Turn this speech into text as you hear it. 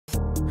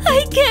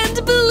I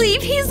can't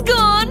believe he's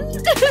gone.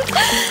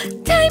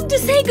 Time to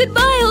say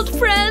goodbye, old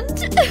friend.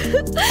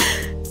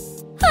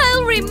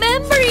 I'll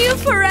remember you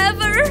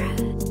forever.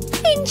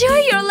 Enjoy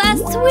your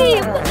last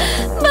swim.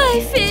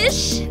 Bye,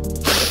 fish.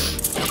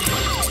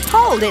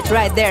 Hold it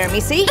right there,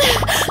 Missy.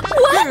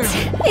 What?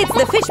 It's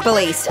the fish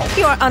police.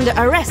 You are under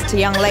arrest,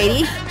 young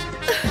lady.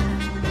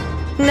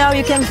 Now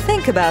you can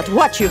think about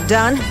what you've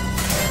done.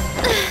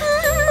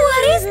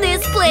 What is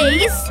this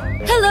place?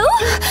 Hello?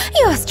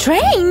 You're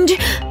strange.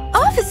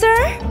 Officer!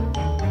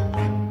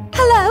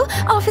 Hello,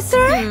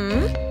 officer?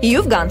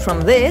 You've gone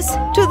from this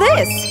to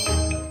this.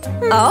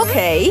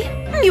 Okay,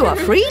 you are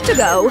free to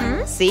go.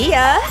 See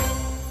ya.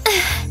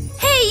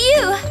 Hey,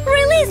 you!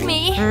 Release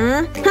me!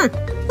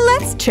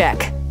 Let's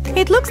check.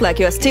 It looks like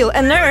you're still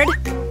a nerd.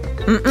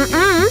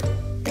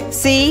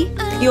 See?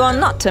 You are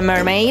not a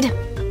mermaid.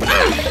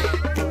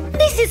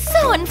 This is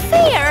so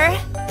unfair!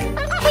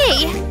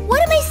 Hey,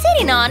 what am I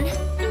sitting on?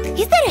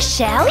 Is that a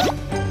shell?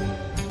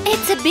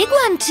 It's a big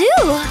one,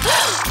 too!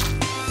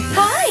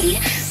 Hi!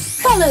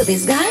 Follow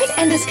this guide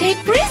and escape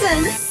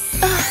prison!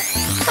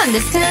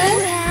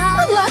 Understand?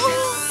 Good luck!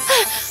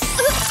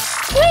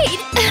 Wait!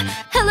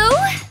 Hello?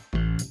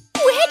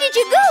 Where did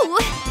you go?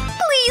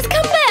 Please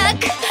come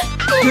back!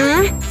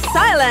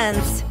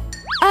 Silence!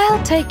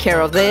 I'll take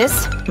care of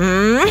this.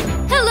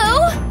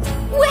 Hello?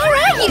 Where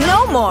are you?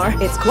 No more!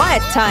 It's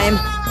quiet time.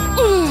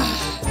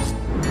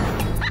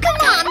 Come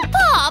on,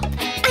 Pop!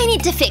 I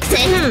need to fix it.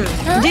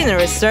 Huh? Dinner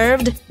is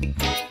served.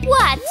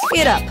 What?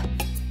 Eat up.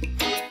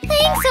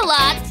 Thanks a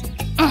lot.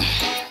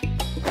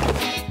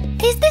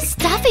 Is this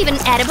stuff even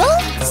edible?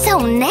 So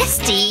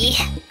nasty.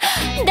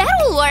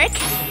 That'll work.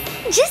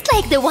 Just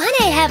like the one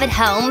I have at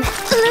home.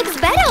 Looks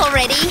better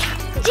already.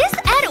 Just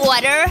add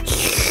water.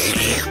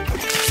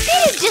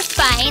 It is just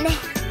fine.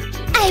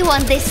 I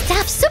want this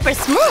stuff super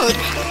smooth.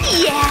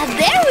 Yeah,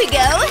 there we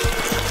go.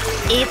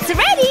 It's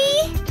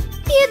ready.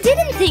 You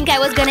didn't think I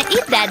was gonna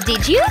eat that,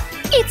 did you?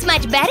 It's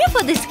much better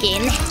for the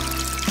skin.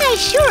 I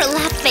sure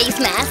love face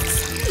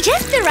masks.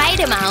 Just the right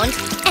amount.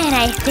 And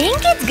I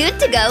think it's good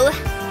to go.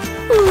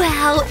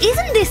 Wow,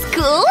 isn't this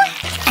cool?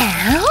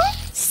 Ow!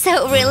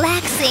 So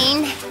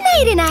relaxing.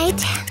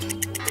 Nighty-night.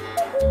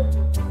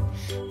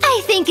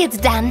 I think it's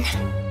done.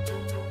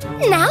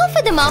 Now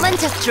for the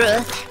moment of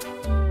truth.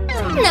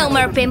 No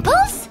more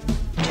pimples?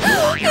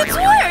 It's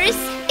worse!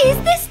 Is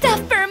this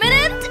stuff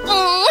permanent?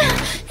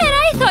 And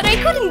I thought I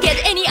couldn't get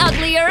any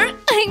uglier.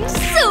 I'm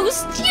so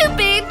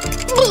stupid.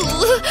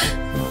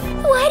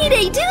 Why did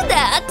I do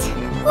that?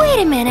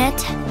 Wait a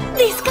minute.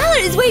 This color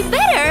is way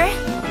better.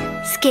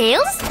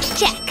 Scales?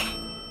 Check.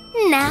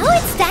 Now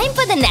it's time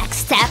for the next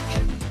step.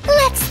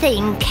 Let's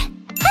think.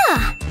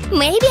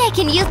 Maybe I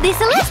can use this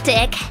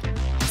elastic.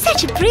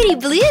 Such a pretty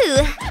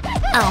blue.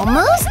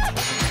 Almost.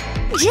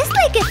 Just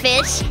like a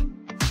fish.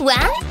 1,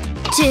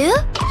 2,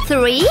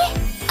 3.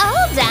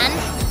 All done.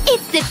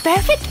 It's the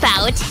perfect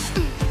pout.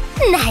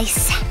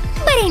 Nice.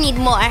 But I need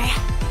more.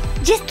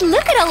 Just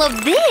look at all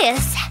of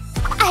this.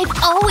 I've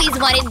always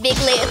wanted big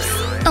lips.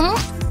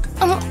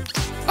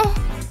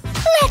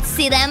 Let's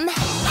see them.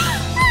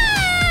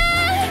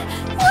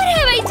 What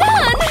have I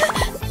done?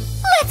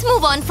 Let's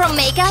move on from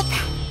makeup.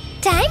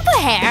 Time for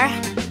hair.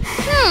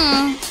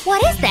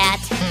 What is that?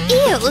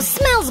 Ew,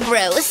 smells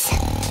gross.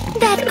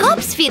 That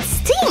cop's feet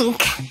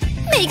stink.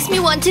 Makes me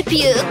want to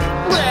puke.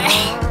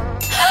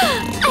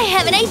 I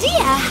have an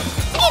idea.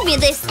 Give me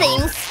these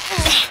things.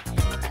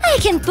 I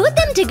can put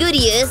them to good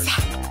use.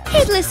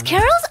 Headless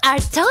curls are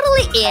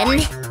totally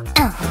in.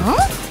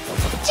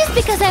 Just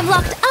because I'm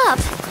locked up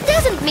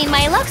doesn't mean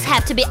my locks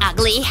have to be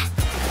ugly.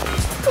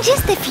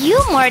 Just a few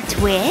more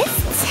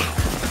twists.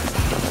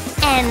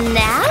 And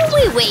now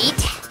we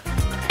wait.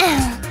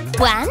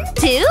 1,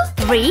 2,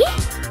 3.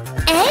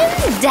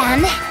 And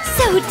done.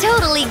 So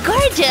totally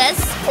gorgeous.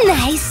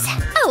 Nice.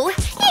 Oh,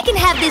 you can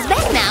have this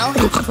back now.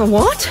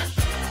 What?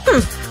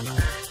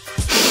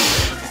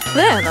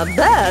 They're not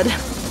bad.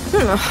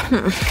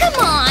 Come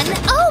on,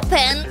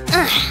 open.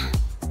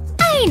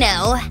 I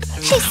know.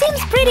 She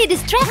seems pretty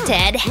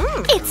distracted.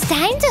 It's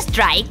time to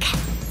strike.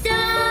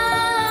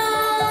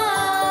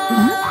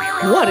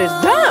 What is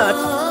that?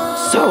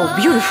 So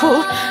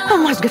beautiful. I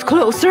must get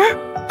closer.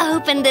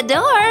 Open the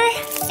door.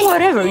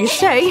 Whatever you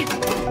say.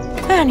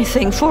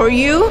 Anything for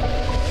you.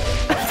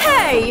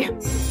 Hey!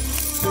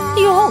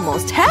 You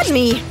almost had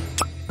me.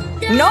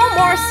 No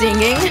more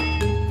singing.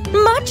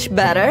 Much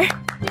better.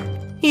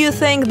 You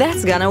think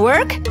that's gonna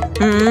work?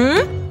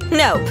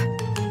 Nope.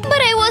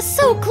 But I was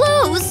so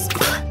close.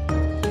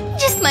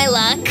 Just my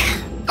luck.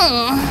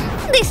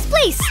 This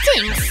place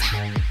stinks.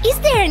 Is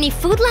there any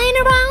food lying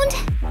around?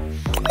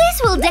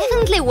 This will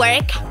definitely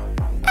work.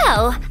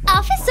 Oh,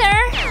 officer!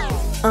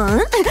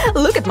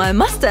 Look at my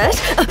mustache.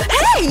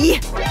 Hey!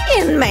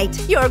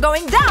 Inmate, you're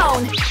going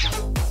down.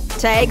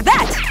 Take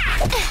that.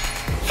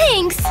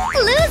 Thanks,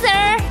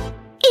 loser!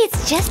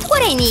 It's just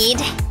what I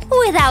need.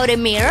 Without a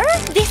mirror,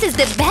 this is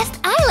the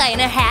best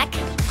eyeliner hack.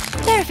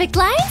 Perfect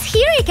lines,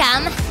 here I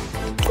come.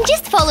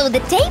 Just follow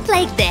the tape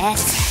like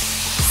this.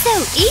 So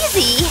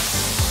easy.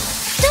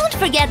 Don't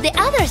forget the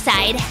other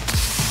side.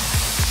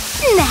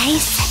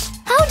 Nice!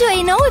 How do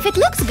I know if it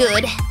looks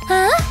good?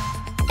 Huh?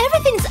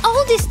 Everything's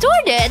all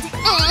distorted.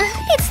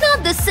 It's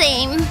not the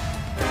same.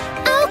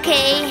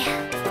 Okay.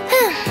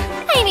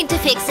 I need to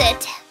fix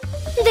it.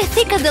 The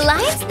thicker the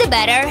lines, the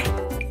better.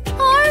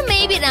 Or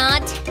maybe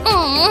not.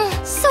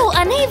 So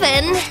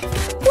uneven.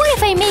 What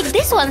if I make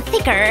this one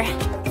thicker?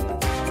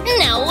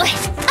 No.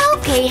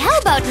 Okay, how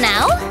about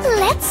now?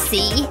 Let's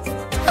see.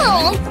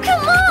 Oh,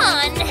 come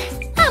on!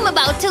 I'm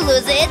about to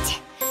lose it.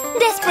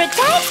 Desperate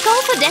times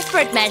call for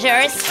desperate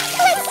measures.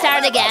 Let's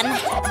start again.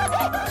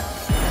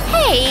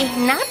 Hey,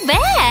 not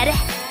bad.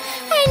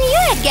 I knew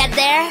I'd get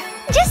there.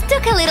 Just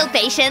took a little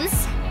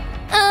patience.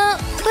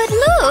 But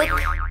look.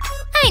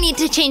 I need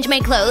to change my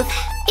clothes.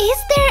 Is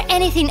there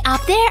anything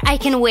up there I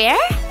can wear?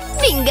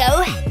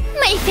 Bingo!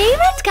 My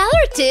favorite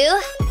color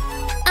too.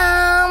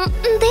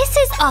 This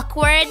is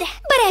awkward,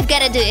 but I've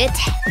gotta do it.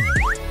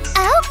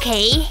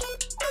 Okay.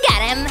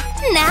 Got him.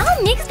 Now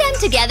mix them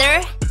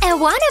together. A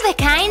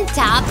one-of-a-kind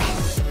top.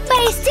 But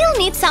I still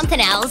need something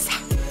else.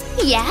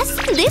 Yes,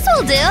 this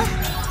will do.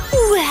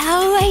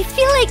 Wow, I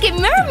feel like a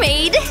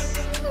mermaid.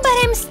 But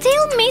I'm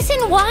still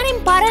missing one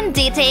important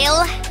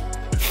detail.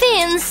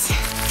 Fins.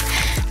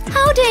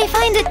 How do I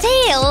find the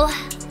tail?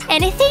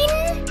 Anything?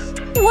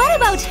 What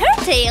about her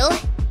tail?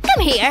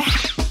 Come here.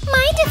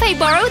 Mind if I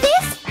borrow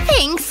this?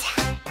 Thanks.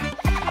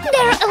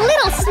 They're a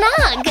little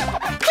snug.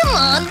 Come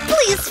on,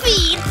 please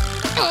feed.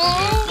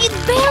 It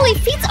barely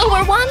fits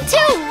over one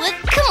toe.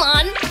 Come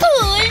on,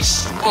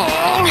 push.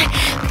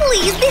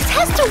 Please, this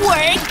has to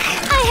work.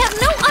 I have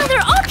no other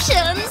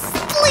options.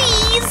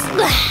 Please.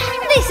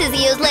 This is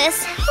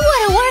useless.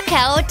 What a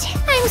workout.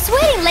 I'm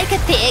sweating like a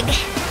pig.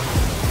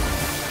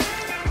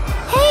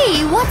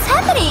 Hey, what's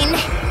happening?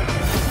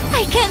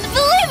 I can't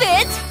believe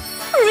it!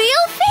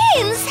 Real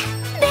fins!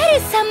 That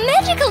is some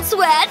magical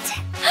sweat!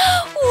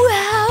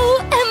 Wow,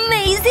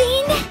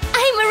 amazing!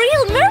 I'm a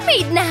real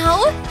mermaid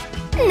now!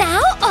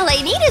 Now all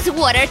I need is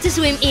water to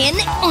swim in.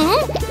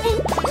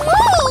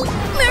 Whoa!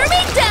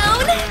 Mermaid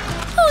down!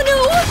 Oh no!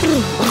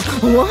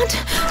 What?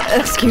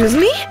 Excuse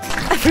me?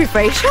 A free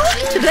facial?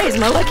 Today's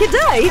my lucky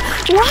day!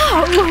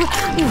 Wow!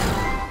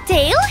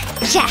 Tail?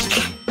 Check!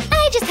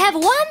 I just have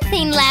one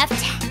thing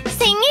left.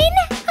 Singing?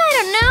 I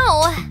don't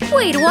know.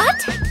 Wait,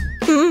 what?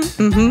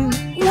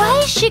 Why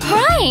is she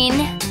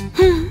crying?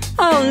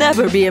 I'll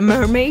never be a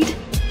mermaid.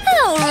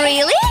 Oh,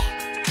 really?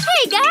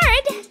 Hey,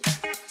 guard!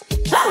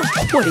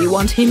 What do you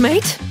want,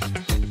 inmate?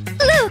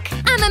 Look,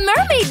 I'm a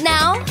mermaid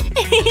now.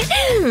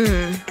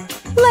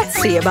 Let's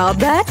see about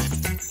that.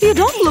 You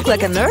don't look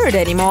like a nerd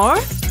anymore.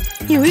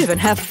 You even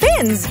have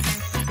fins.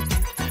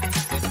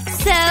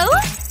 So,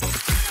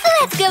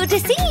 let's go to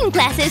singing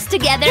classes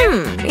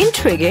together.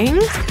 Intriguing.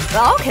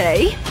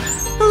 Okay.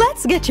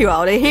 Let's get you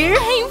out of here.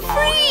 I'm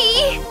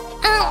free!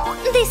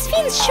 These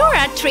fins sure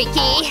are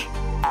tricky.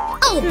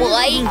 Oh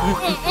boy!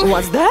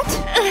 What's that?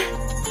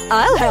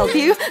 I'll help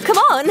you. Come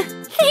on.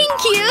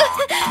 Thank you!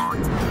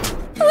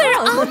 We're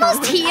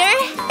almost here.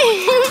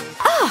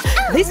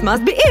 This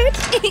must be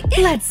it.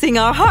 Let's sing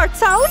our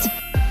hearts out.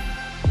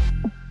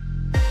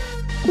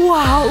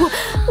 Wow,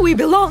 we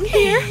belong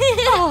here.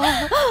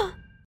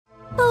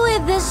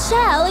 With this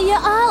shell,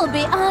 you'll all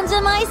be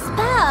under my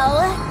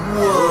spell.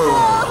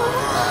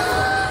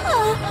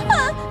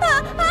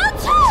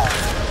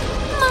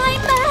 My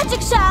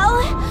magic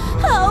shell!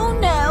 Oh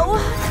no!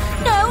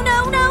 No,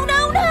 no, no,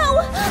 no,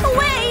 no!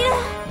 Wait!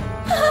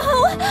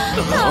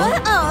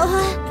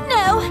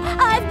 No!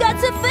 I've got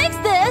to fix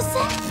this!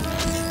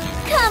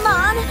 Come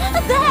on!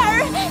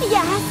 There!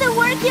 Yes,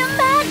 work your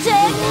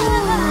magic!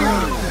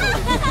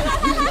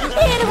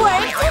 It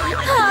worked!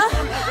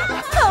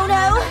 Oh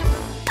no!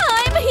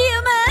 I'm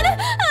human!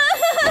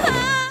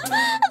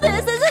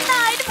 This is a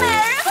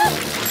nightmare!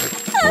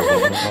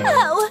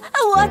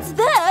 What's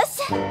this?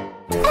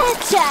 A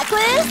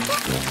checklist?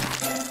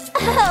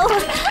 Oh,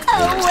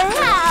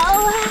 wow!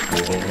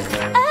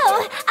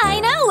 Oh, I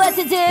know what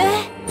to do!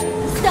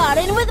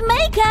 Starting with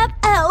makeup!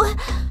 Oh,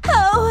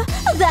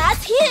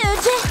 that's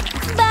huge!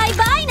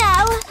 Bye-bye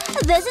now!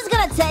 This is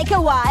gonna take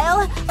a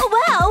while!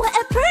 Wow,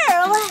 a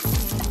pearl!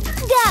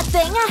 God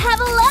thing, I have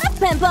a lot of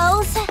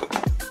pimples!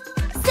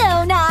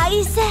 So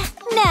nice!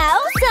 Now,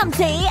 some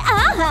tea,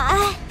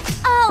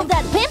 All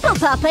that pimple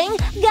popping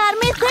got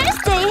me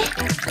thirsty!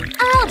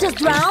 I'll just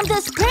drown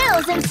these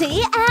pearls in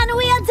tea and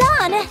we are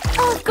done!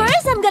 Of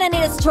course I'm gonna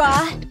need a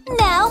straw!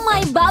 Now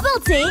my bubble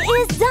tea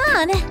is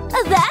done!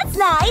 That's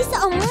nice!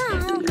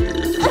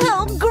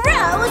 Oh,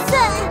 gross!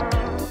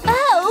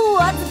 Oh,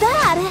 what's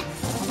that?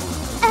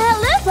 A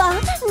lip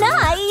balm!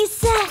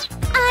 Nice!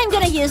 I'm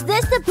gonna use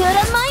this to put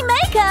on my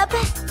makeup!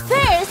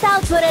 First,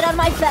 I'll put it on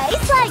my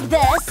face like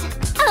this!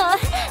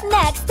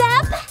 Next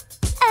step,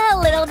 a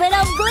little bit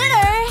of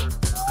glitter!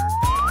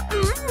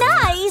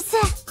 Nice!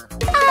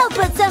 I'll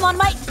put some on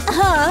my…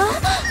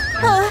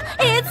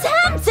 it's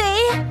empty!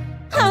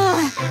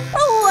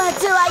 What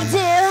do I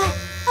do?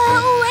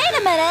 Wait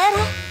a minute!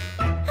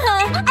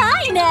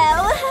 I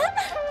know!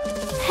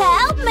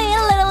 Help me,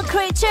 little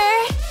creature!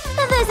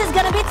 This is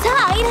gonna be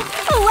tight!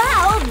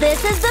 Wow,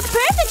 this is the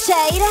perfect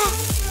shade!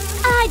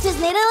 I just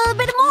need a little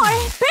bit more.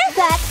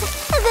 Perfect!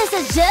 This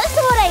is just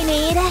what I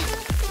need.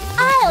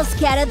 I'll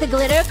scatter the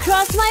glitter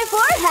across my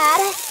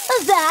forehead.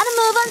 Then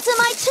move onto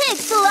my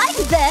cheeks like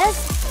this.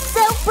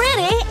 So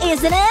pretty,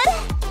 isn't it?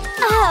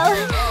 Oh,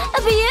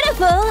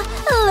 beautiful!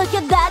 Look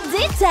at that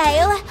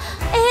detail!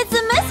 It's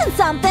missing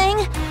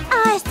something!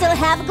 I still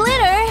have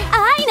glitter!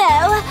 I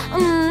know!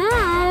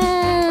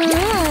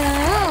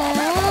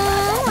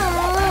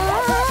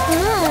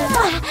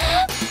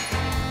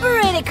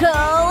 Pretty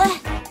cool!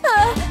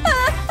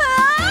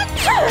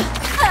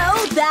 Oh,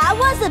 that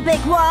was a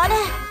big one!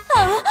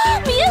 Oh,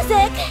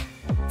 music!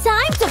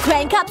 Time to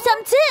crank up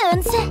some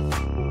tunes!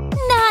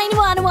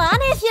 911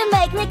 if you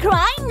make me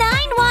cry!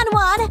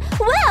 911!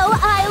 Wow,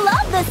 I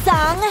love this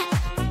song!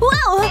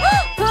 Whoa!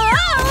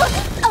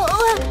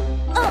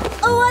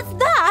 Oh, what's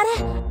that?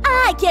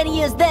 I can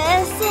use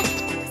this!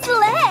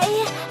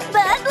 Slay!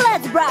 But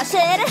let's brush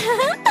it!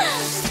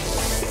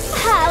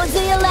 How do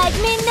you like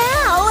me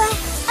now?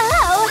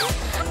 Oh!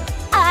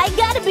 I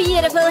got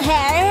beautiful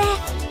hair!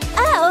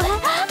 Oh!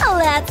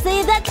 Let's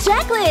see that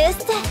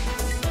checklist!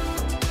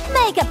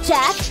 Makeup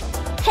check!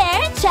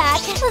 Hair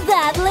check!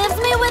 That leaves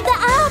me with the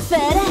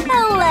outfit!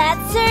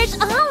 Let's search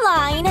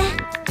online!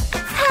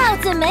 How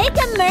to make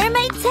a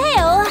mermaid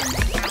tail!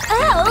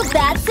 Oh,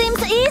 that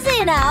seems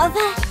easy enough!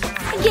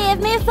 Give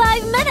me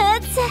 5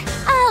 minutes!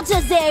 I'll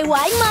just DIY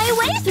my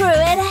way through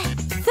it!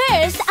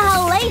 First,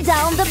 I'll lay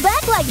down the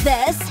back like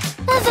this.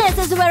 This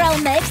is where I'll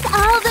mix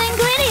all the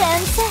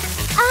ingredients.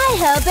 I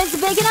hope it's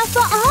big enough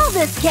for all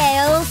the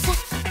scales.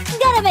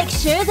 Gotta make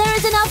sure there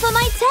is enough for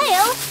my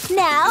tail.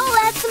 Now,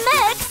 let's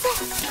mix.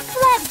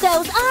 Flip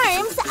those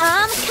arms.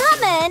 I'm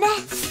coming.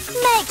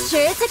 Make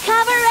sure to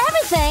cover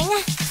everything.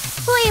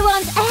 We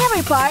want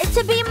every part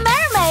to be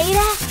mermaid.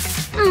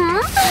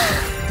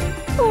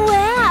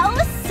 Wow,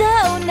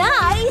 so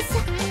nice.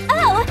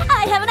 Oh,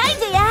 I have an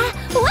idea.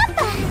 Whoop!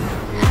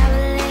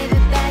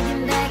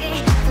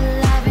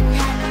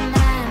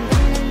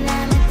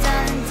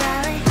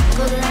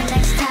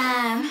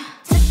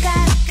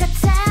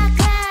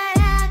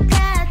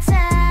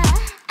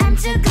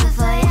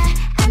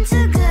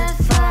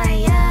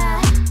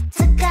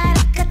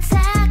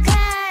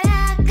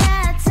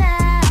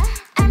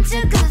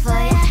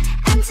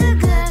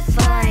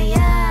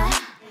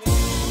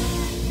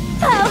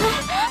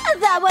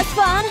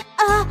 Fun.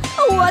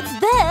 What's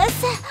this?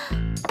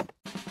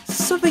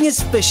 Something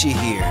is fishy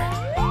here.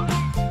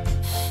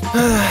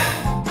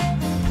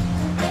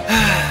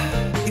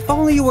 If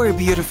only you were a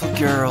beautiful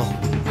girl.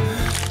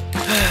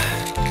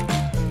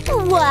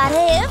 What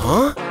if?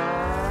 Huh?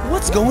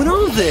 What's going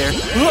on there?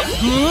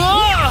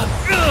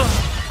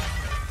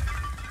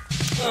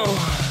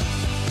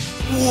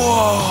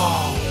 Whoa!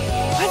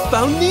 I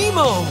found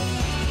Nemo!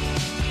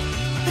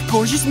 The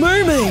gorgeous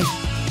mermaid!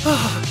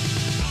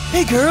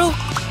 Hey, girl!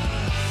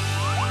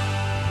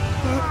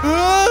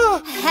 Hello!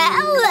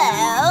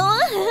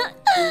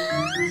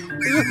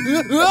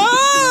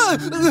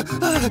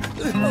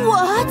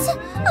 What?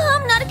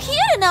 I'm not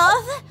cute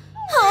enough!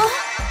 Oh,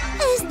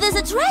 is this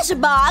a treasure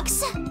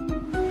box?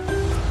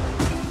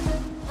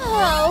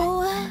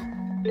 Oh...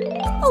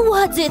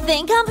 What do you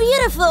think? I'm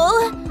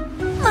beautiful?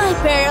 My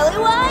pearly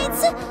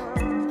whites?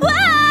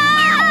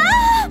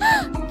 Ah!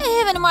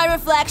 Even my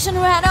reflection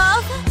ran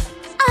off.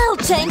 I'll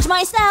change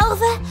myself.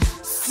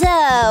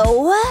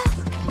 So...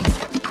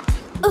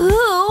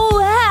 Ooh,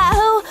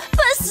 wow!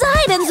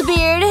 Poseidon's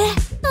beard!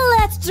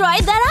 Let's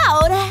try that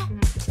out!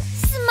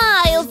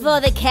 Smile for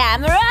the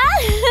camera!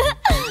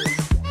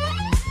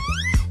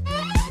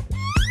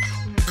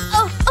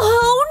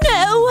 oh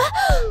no!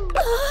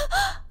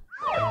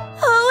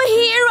 Oh,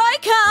 here I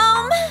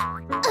come!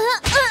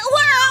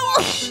 Wow!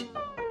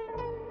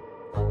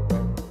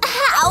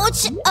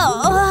 Ouch!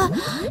 Oh,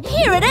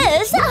 here it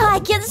is! I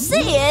can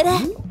see it!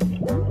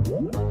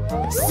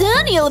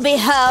 Soon you'll be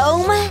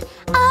home!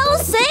 I'll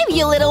save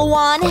you, little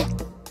one!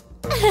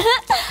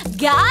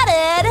 Got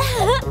it!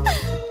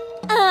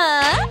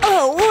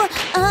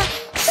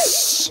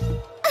 Shh!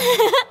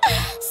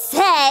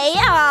 Say,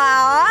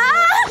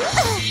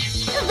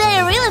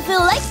 they really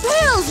feel like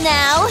pearls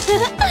now!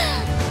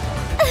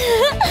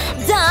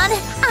 Done!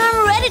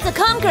 I'm ready to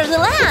conquer the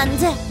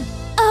land!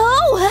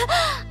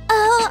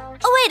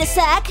 Wait a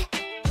sec!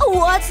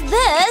 What's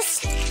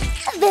this?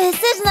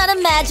 This is not a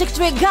magic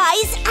trick,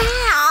 guys!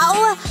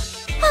 Ow!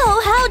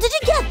 Oh, how did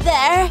you get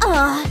there?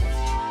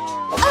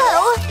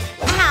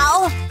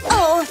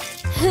 Oh,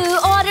 who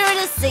ordered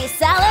a sea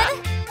salad?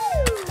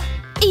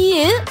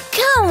 You,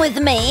 come with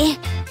me.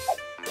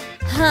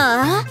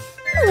 Huh?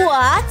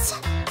 What?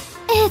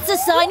 It's a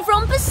sign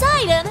from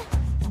Poseidon.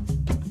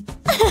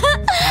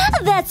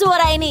 That's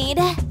what I need.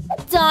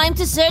 Time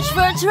to search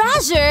for a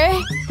treasure.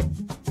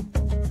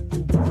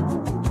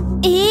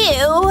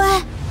 Ew.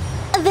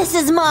 This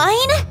is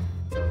mine?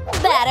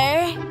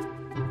 Better.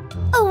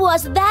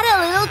 Was that a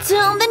little too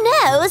on the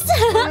nose?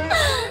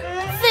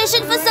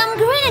 Fishing for some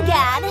green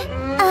again.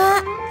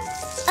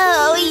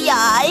 Oh,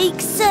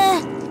 yikes.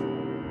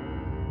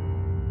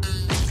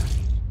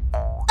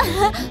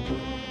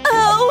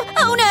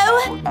 Oh no.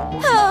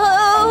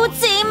 Oh,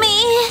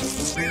 Timmy.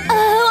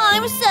 Oh,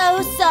 I'm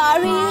so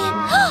sorry.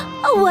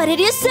 What did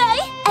you say?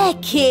 A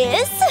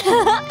kiss?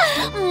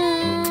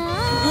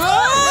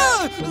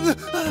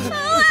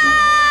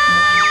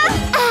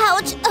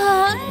 Ouch!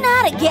 Oh,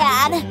 not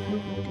again.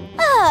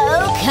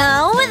 Oh,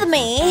 come with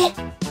me.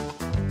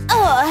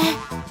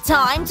 Oh,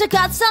 time to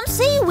cut some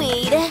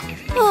seaweed.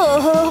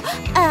 Oh,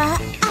 ow.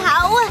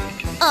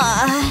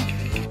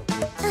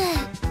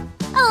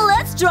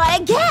 Let's try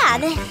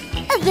again.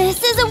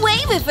 This is a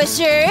wavy for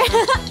sure.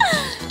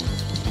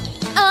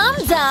 I'm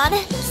done.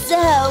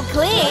 So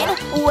clean.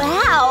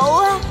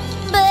 Wow.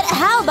 But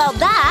how about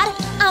that?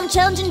 I'm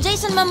challenging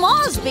Jason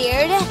Momoa's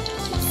beard.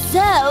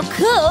 So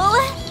cool.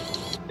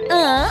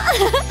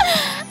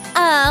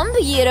 I'm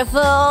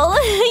beautiful.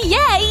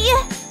 Yay.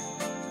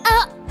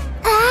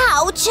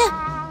 Ouch.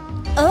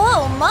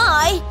 Oh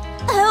my.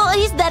 Oh,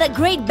 is that a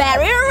Great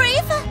Barrier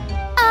Reef?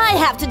 I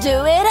have to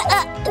do it.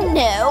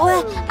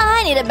 No.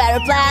 I need a better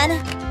plan.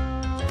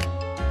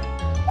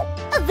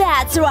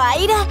 That's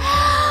right.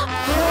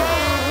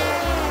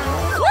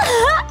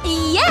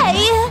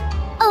 Yay!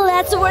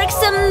 Let's work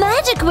some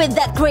magic with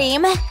that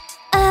cream.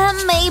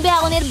 Maybe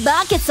I'll need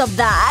buckets of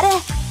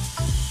that.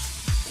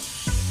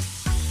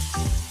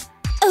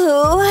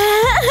 Ooh.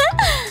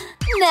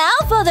 Now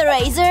for the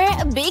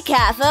razor. Be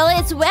careful,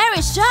 it's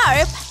very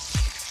sharp.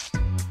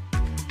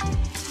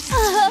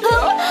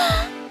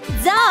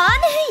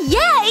 Done!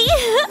 Yay!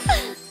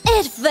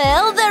 It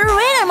filled the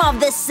rhythm of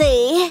the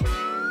sea.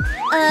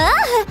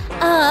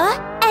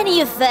 And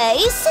your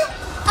face?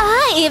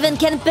 I even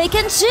can pick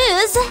and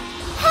choose.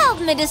 Help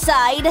me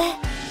decide.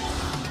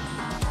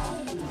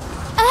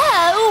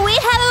 Oh, we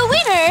have a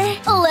winner!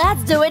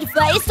 Let's do it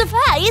face to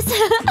face.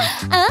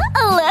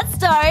 Let's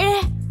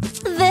start.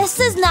 This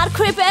is not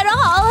creepy at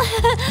all.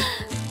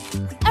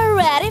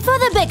 Ready for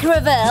the big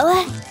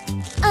reveal.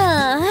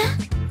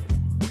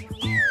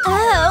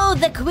 Oh,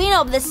 the queen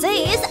of the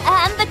seas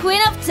and the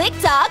queen of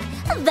TikTok.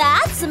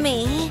 That's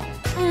me.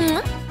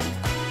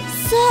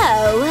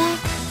 So,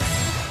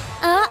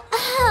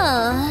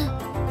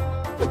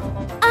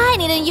 I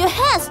need a new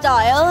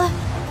hairstyle.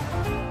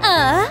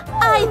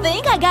 I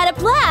think I got a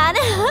plan.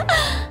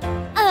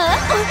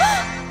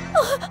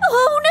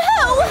 Oh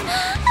no!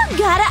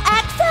 Gotta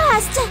act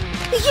fast.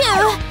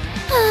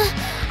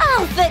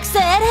 I'll fix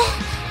it.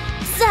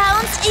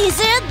 Sounds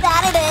easier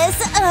than it is.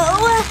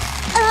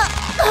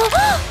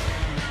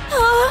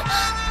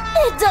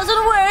 It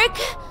doesn't work.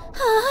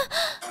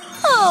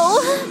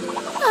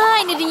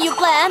 I need a new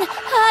plan.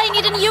 I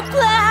need a new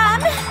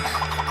plan.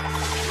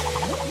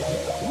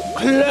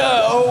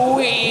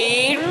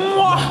 Chloe!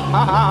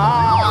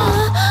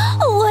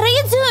 What are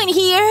you doing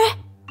here?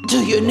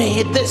 Do you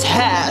need this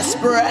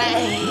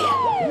hairspray?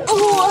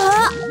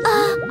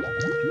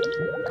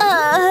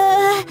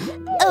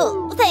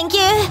 Oh, thank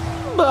you.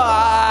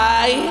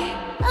 Bye.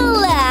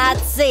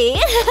 Let's see.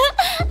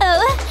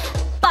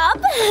 Pop.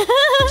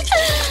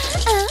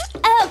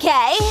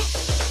 Okay.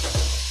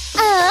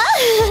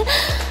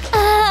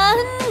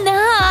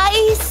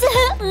 Nice.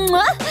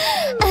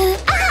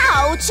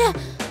 Ouch.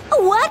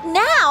 What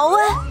now?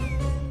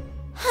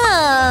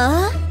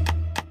 Huh?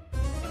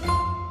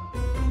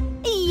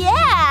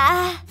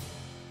 Yeah.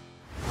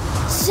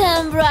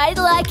 Shine bright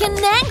like an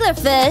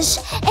anglerfish.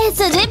 It's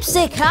a deep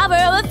sea cover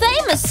of a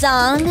famous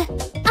song.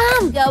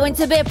 I'm going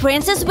to be a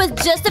princess with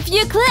just a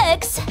few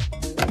clicks.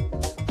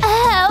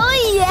 Oh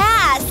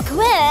yes,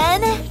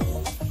 Queen.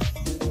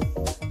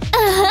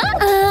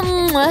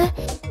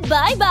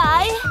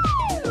 Bye-bye.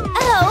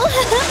 Oh.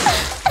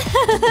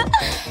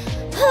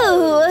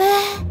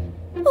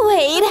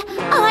 Wait,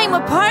 I'm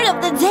a part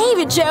of the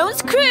Davy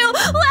Jones crew.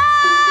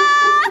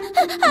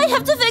 I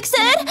have to fix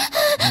it.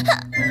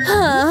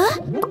 Huh?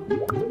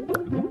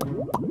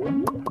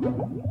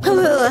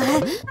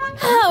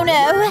 Oh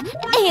no,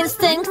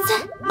 instincts.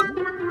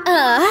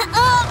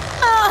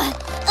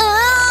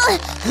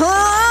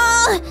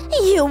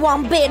 You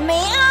won't beat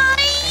me.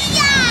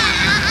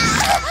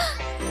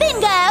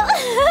 Bingo!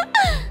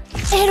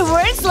 It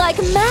works like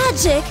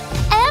magic.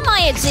 Am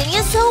I a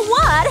genius or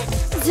what?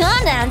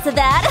 Don't answer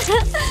that.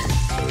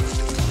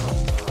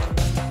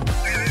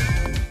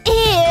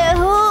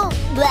 Ew.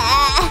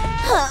 Blah.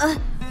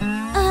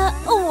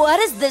 What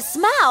is this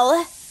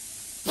smell?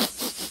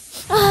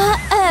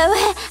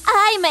 Oh,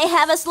 I may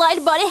have a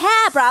slight body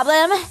hair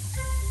problem.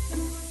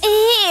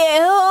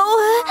 Ew.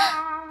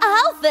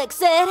 I'll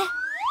fix it.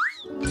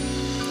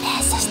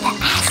 This is the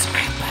ice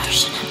cream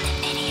version of the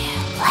video.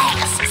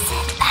 Please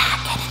sit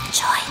back and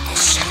enjoy the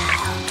show.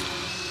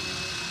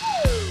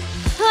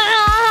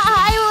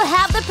 I will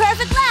have the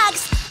perfect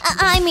legs.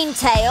 I mean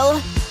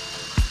tail.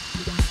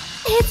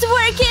 It's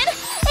working!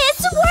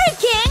 It's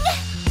working!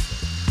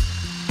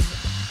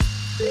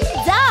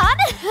 Done!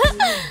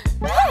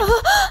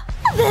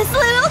 These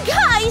little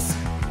guys!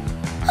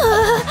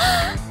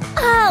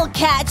 I'll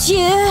catch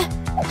you!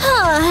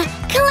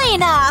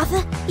 Clean off!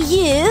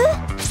 You?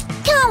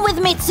 Come with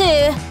me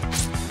too!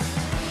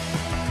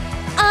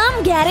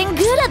 I'm getting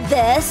good at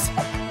this!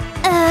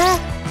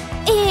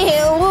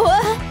 Ew!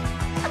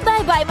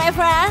 Bye-bye, my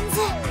friends!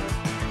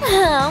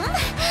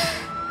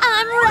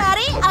 I'm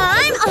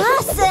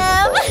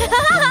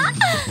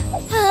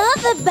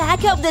The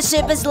back of the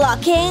ship is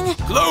locking.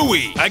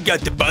 Chloe, I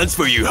got the buns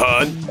for you,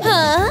 hon.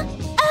 Huh?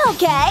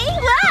 Okay,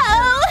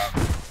 wow!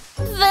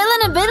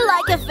 Feeling a bit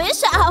like a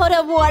fish out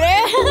of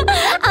water.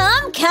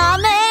 I'm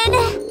coming!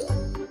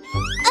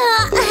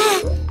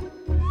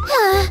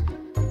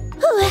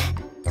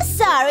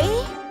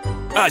 Sorry.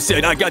 I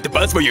said I got the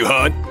buns for you,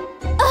 hon.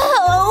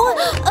 Oh!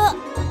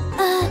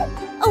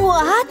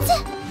 What?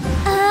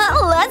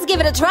 Let's give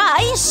it a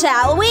try,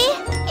 shall we?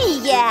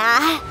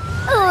 Yeah.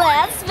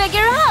 Let's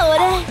figure out.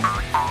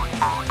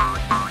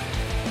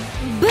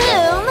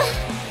 Boom!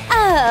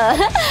 Oh,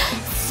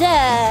 so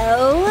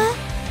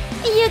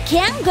you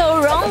can't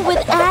go wrong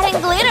with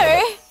adding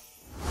glitter.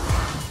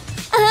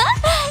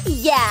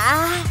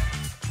 Yeah.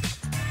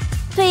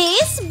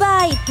 Piece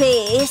by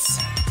piece.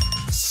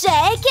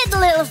 Shake it,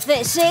 little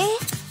fishy.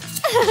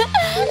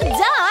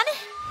 Done.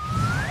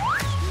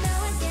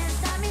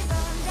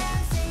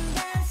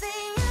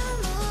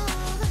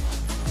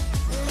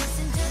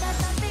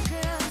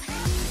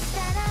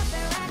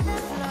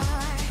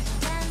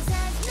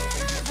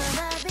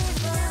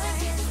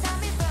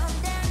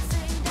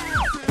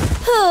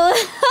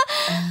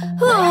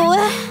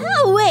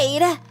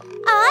 Wait,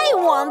 I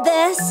want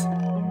this.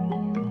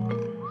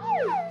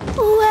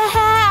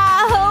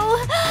 Wow!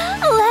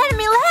 Let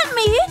me.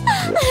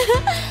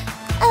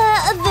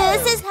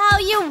 This is how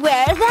you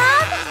wear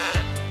them?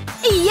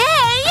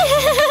 Yay!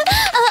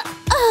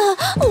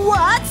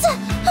 What?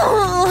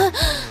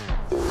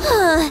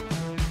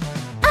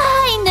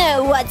 I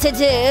know what to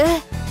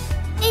do.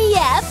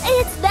 Yep,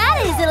 it's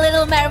that easy,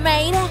 little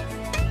mermaid.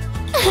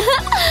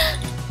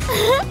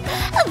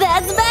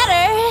 That's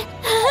better.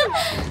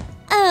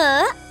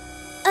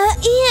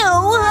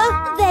 Ew.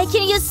 They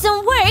can use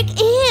some work.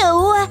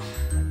 Ew.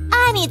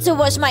 I need to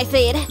wash my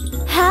feet.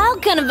 How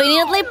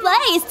conveniently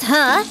placed,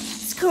 huh?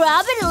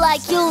 Scrub it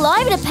like your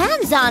life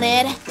depends on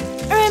it.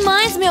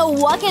 Reminds me of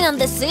walking on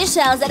the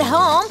seashells at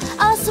home,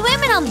 or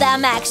swimming on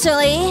them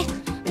actually.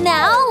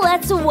 Now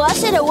let's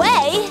wash it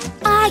away.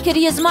 I could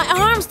use my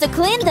arms to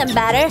clean them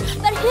better,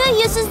 but who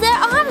uses their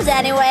arms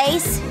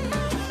anyways?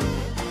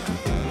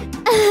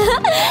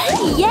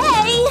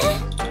 Yay!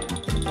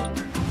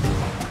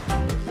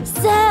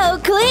 So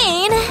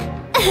clean!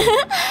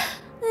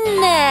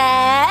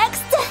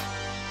 Next!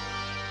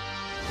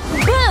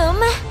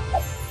 Boom!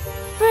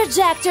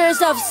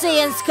 Projectors of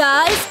sea and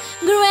skies,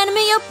 grant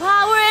me your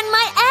power and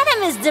my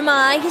enemy's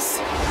demise.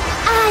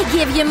 I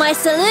give you my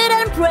salute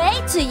and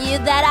pray to you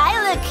that I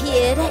look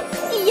cute.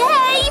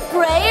 Yay!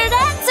 Prayer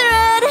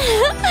answered!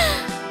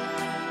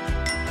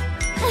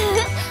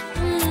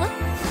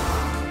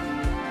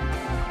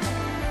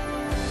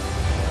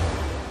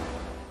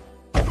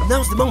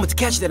 Now's the moment to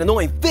catch that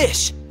annoying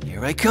fish.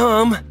 Here I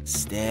come.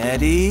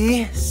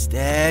 Steady,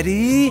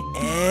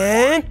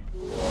 and…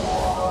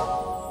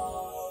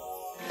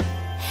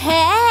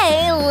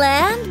 Hey,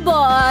 land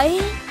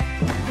boy.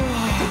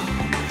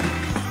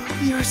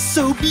 You're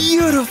so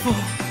beautiful.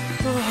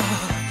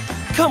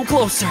 Come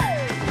closer.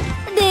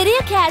 Did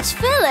you catch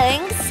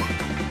feelings?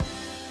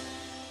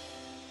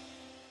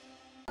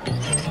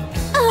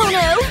 Oh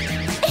no!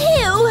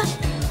 Ew!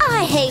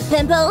 I hate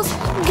pimples.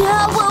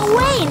 Go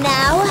away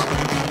now.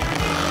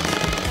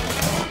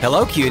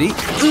 Hello, cutie.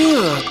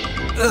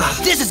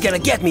 Ugh, this is gonna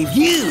get me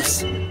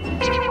views.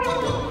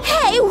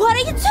 Hey, what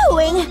are you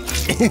doing?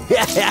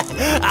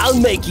 I'll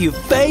make you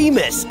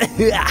famous.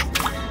 Yeah.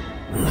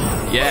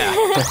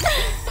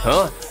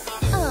 Huh?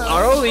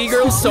 Are all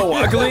e-girls so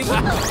ugly?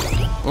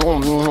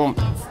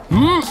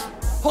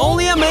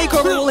 Only a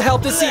makeover will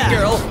help this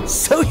e-girl.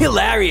 So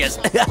hilarious.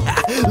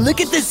 Look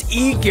at this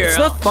e-girl. It's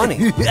not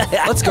funny.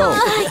 Let's go.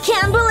 I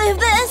can't believe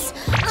this.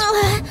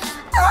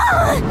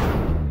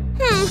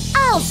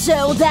 I'll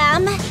show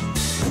them.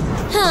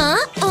 Huh?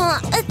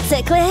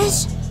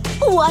 Ticklish?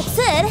 What's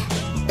it?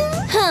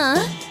 Huh?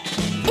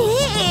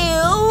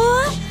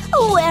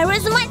 Ew! Where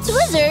is my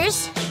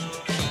tweezers?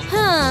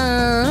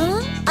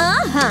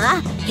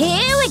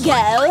 Here we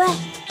go.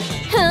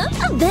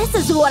 This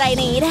is what I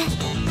need.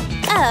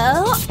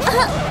 Oh.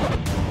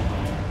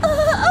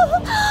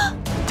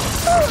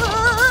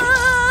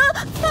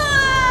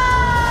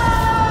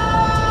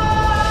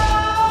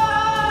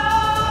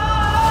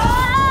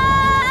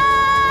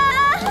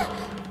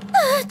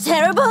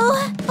 Terrible.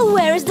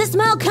 Where is the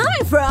smell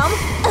coming from?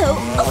 Oh,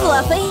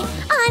 Fluffy.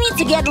 I need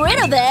to get rid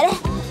of it.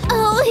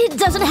 Oh, it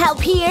doesn't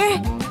help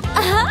here.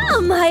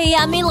 My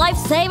yummy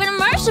life-saving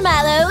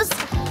marshmallows.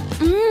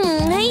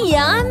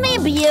 Yummy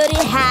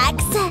beauty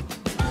hacks.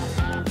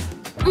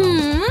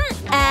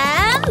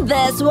 And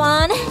this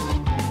one.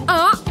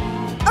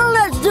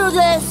 Let's do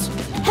this.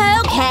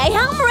 Okay,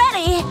 I'm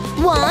ready.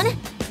 1,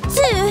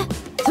 2,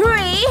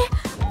 3,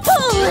 4.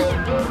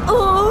 Oh.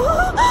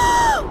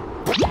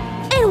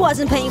 It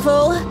wasn't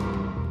painful.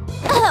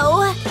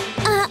 Oh,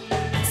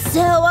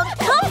 so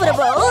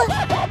uncomfortable.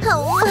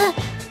 Oh.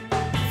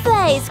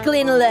 Face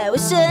clean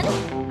lotion.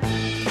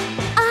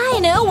 I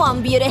know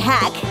one beauty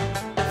hack.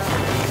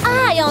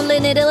 I only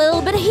need a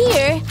little bit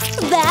here.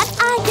 That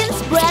I can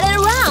spread it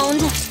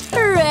around.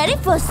 Ready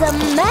for some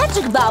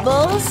magic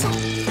bubbles.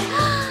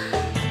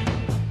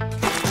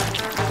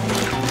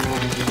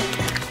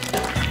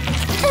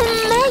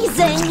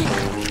 mesmerizing!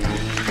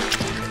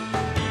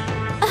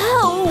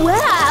 Oh,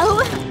 wow!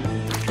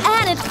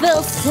 And it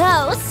feels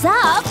so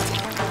soft!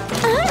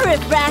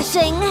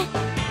 Refreshing!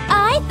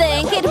 I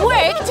think it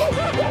worked!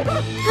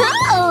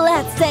 Oh,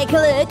 let's take a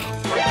look!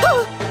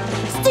 Oh,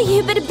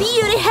 stupid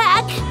beauty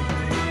hack!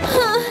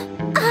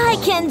 I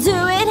can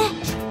do it!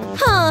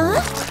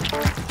 Huh?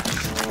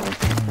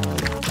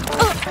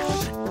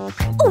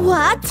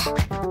 What?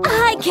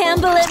 I can't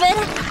believe it!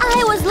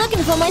 I was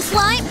looking for my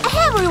slime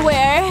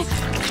everywhere!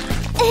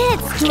 It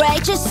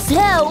stretches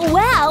so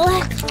well!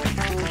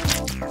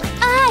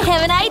 I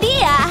have an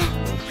idea!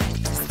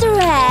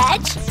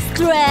 Stretch,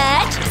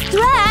 stretch,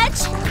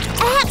 stretch!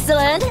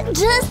 Excellent!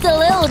 Just a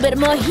little bit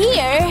more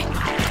here.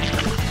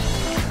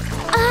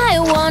 I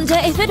wonder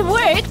if it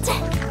worked.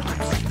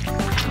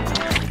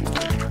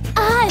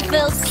 I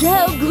feel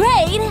so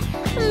great!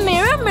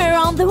 Mirror, mirror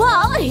on the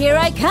wall, here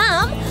I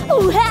come!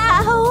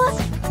 Wow!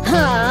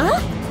 Huh?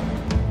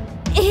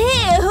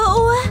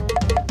 Ew!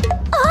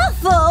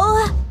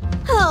 Awful!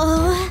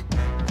 Oh,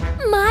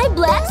 my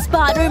black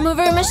spot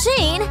remover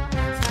machine!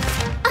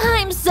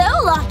 I'm so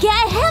lucky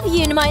I have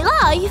you in my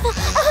life!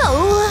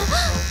 Oh!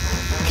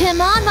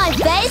 Come on, my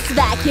face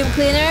vacuum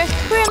cleaner!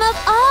 Remove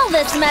all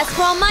this mess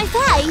from my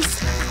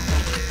face!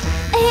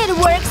 It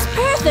works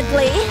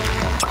perfectly!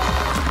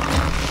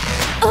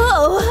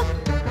 Oh!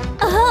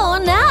 Oh,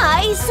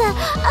 nice!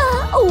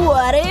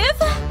 What if…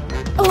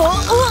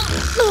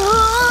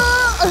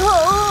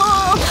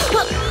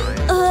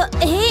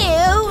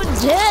 ew,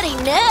 dirty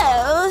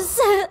nose!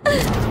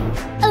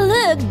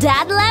 Look,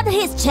 Dad left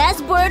his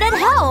chessboard at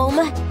home!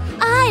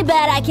 I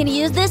bet I can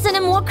use this in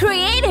a more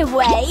creative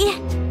way!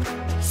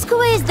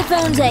 Squeeze the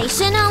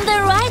foundation on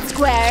the right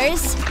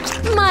squares!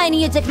 My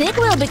new technique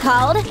will be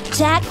called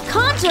check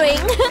contouring!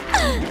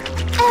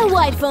 A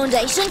white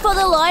foundation for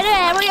the lighter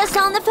areas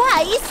on the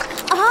face!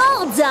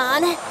 All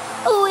done!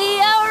 We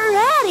are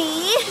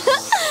ready!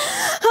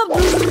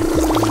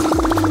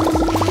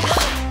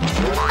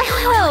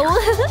 Oh,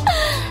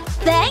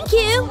 thank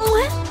you!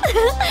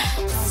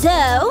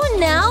 So,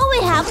 now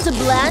we have to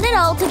blend it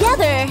all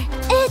together.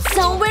 It's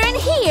somewhere in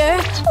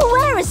here.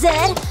 Where is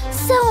it?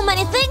 So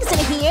many things in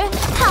here.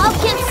 How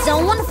can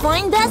someone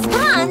find that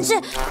sponge?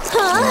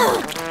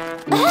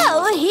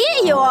 Oh,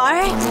 here you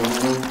are.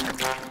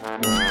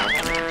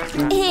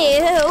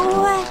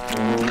 Ew.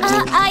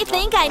 I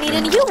think I need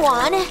a new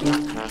one.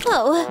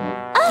 Oh.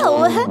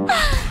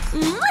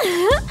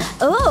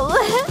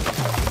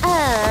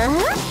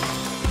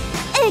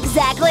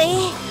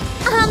 Exactly.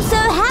 I'm so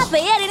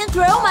happy I didn't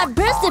throw my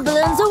bursted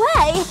balloons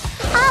away.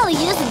 I'll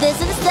use this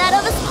instead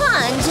of a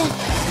sponge.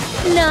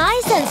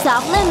 Nice and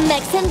softly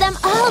mixing them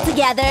all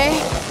together.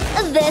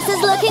 This is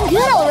looking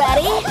good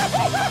already.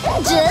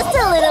 Just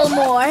a little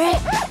more.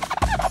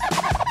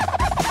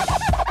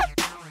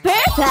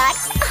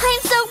 Perfect!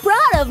 I'm so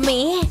proud of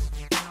me.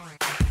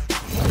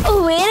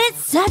 We did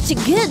such a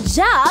good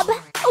job.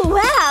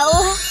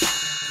 Wow!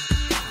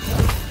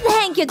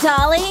 Thank you,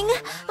 darling.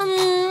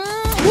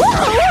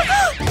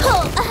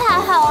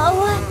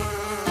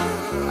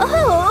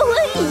 Oh,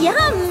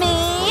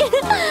 yummy!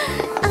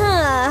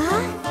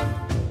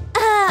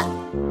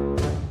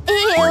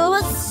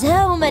 Ew,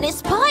 so many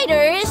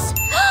spiders!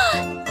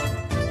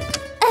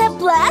 A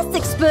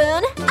plastic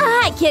spoon!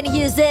 I can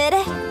use it!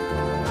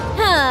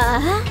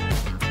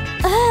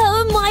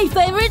 Oh, my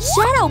favorite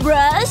shadow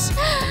brush!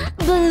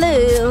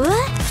 Blue!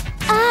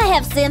 I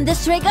have seen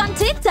this trick on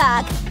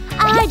TikTok!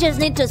 I just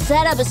need to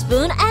set up a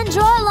spoon and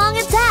draw along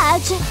its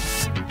edge.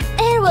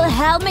 It will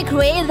help me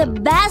create the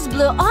best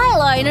blue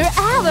eyeliner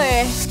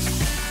ever!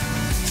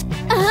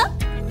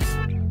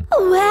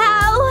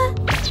 Wow!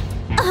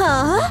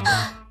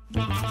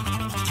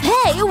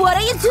 Hey, what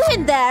are you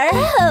doing there?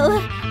 Oh,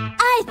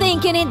 I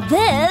think you need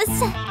this.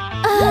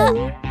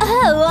 Oh,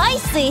 I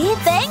see.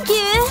 Thank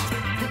you.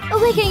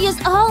 We can use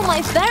all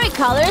my fairy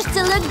colors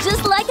to look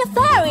just like a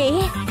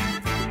fairy.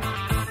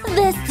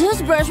 This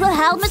toothbrush will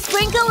help me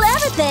sprinkle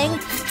everything.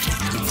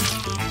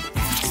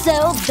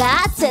 So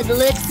that's it.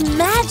 Looks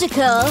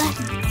magical.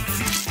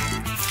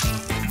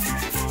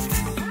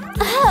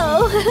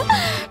 Oh,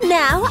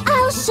 now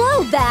I'll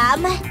show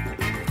them.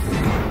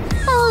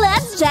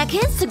 Let's check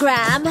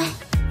Instagram.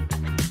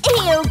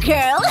 Ew,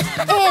 girl.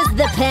 Is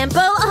the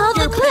pimple or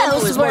the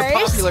clothes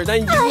worse? I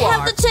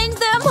have to change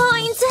their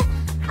minds.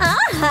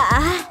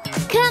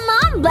 Come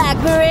on,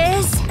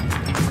 blackberries.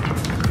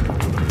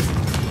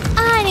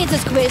 I need to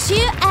squish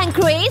you and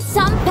create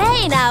some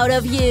pain out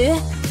of you.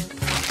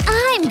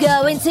 I'm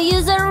going to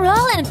use a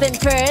rolling pin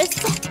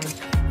first.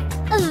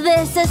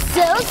 This is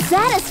so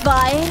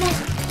satisfying.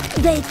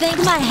 They think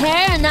my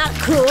hair is not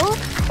cool.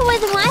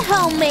 With my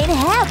homemade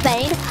hair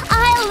paint,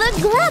 I look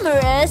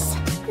glamorous.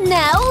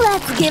 Now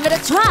let's give it a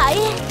try.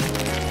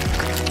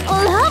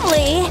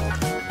 Lovely!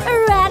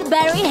 Red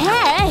berry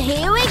hair,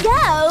 here we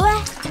go!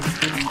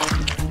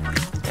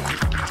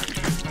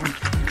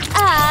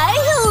 I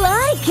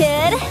like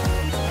it!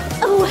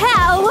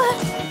 Wow!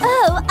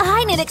 Oh,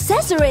 I need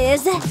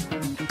accessories!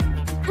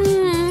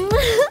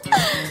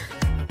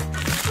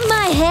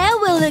 My hair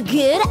will look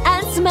good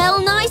and smell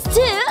nice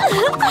too.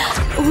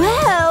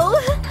 Wow.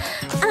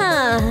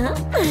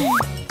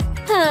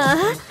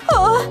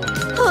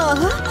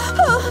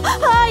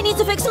 I need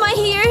to fix my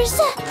ears.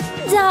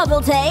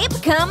 Double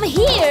tape, come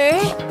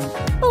here.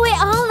 We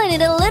only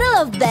need a little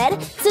of that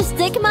to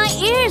stick my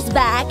ears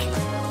back.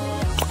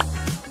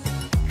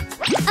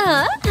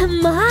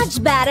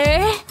 Much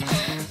better.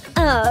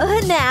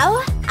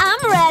 Now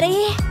I'm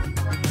ready.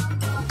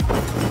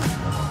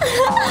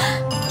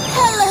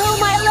 Hello,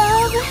 my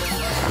love.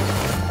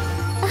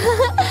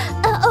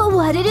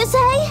 What did you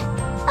say?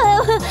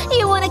 Oh,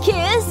 you want a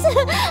kiss?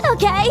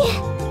 Okay.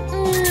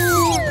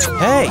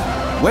 Hey,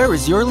 where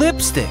is your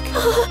lipstick?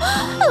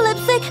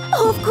 Lipstick,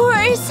 of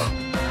course.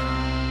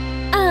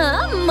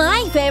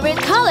 My favorite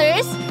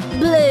colors,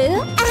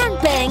 blue and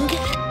pink.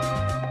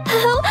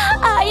 Oh,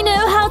 I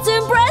know how to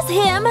impress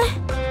him.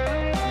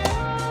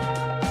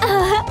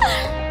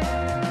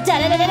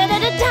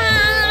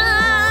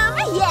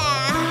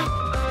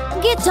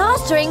 Yeah! Guitar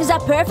strings are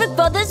perfect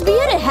for this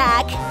beauty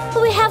hack.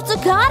 We have to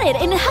cut it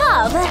in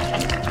half.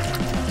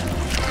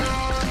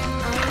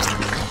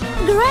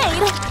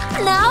 Great!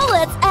 Now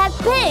let's add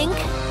pink.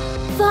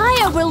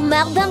 Fire will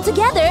melt them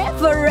together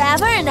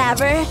forever and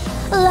ever.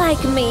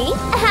 Like me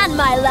and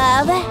my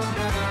love.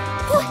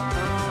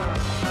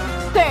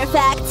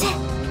 Perfect.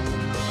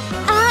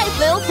 I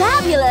feel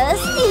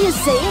fabulous. You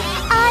see,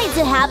 I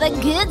do have a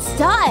good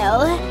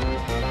style.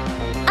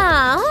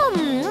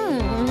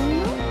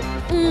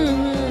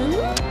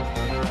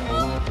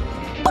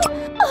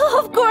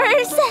 Of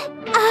course!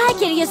 I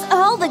can use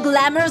all the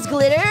glamorous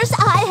glitters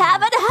I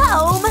have at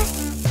home.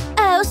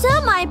 Also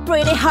my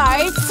pretty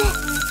hearts.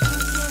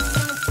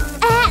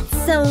 Add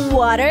some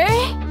water.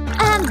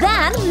 And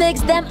then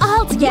mix them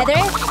all together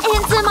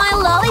into my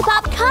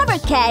lollipop cover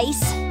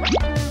case.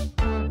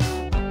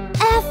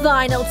 A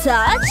final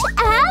touch,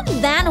 and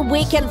then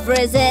we can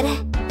freeze it.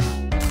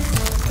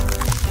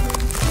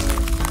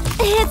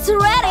 It's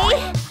ready!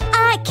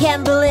 I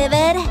can't believe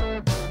it!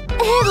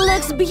 It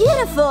looks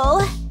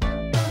beautiful!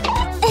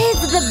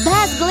 It's the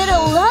best glitter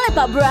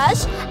lollipop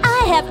brush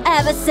I have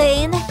ever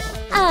seen!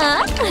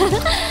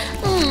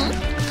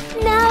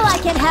 Now I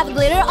can have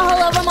glitter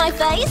all over my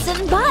face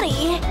and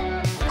body!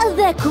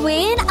 The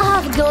queen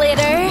of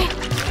glitter!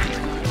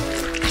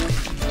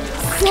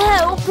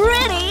 So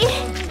pretty!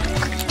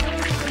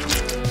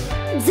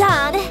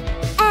 Done!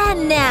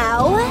 And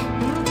now…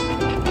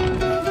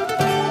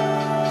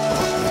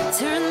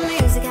 Turn the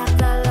music up,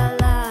 la la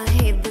la.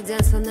 Hit the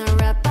dance on the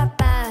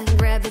rap-a-pa.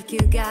 Grab a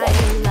cute guy,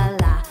 la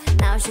la.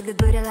 Now she could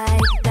put it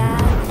like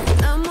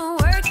that. No more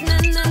work, na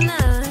na na.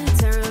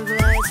 Turn the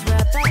lights,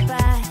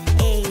 rap-a-pa.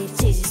 Hey,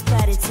 it's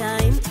party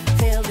time.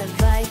 Feel the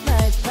vibe,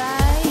 vibe,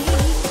 vibe.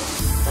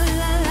 La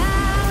la la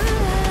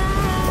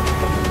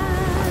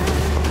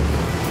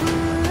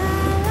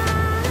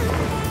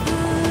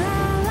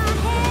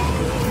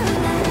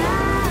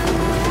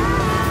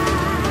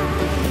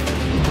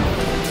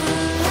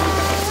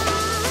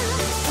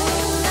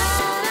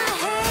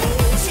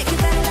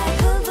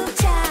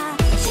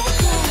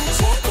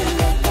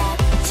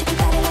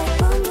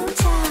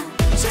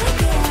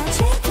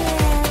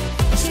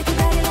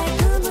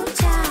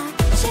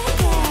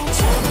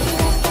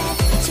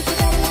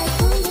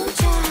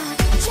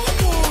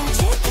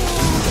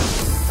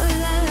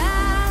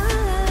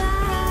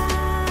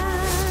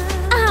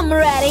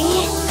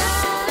ready.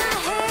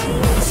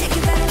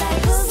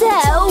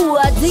 So,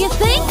 what do you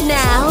think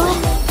now?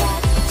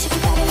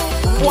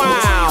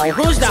 Wow,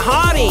 who's the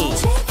hottie?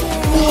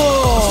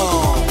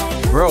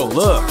 Whoa! Bro,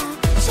 look.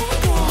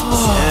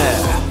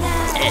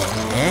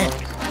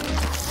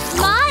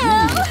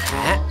 Smile!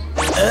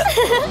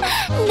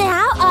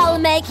 Now I'll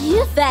make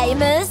you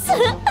famous.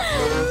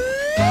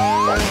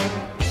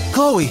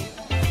 Chloe,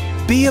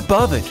 be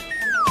above it.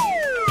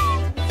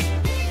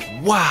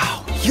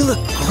 Wow, you look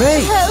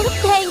great. Oh,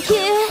 thank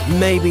you.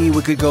 Maybe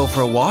we could go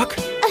for a walk?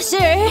 Sure.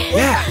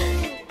 Yeah.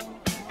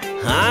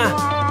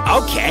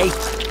 Huh? Okay.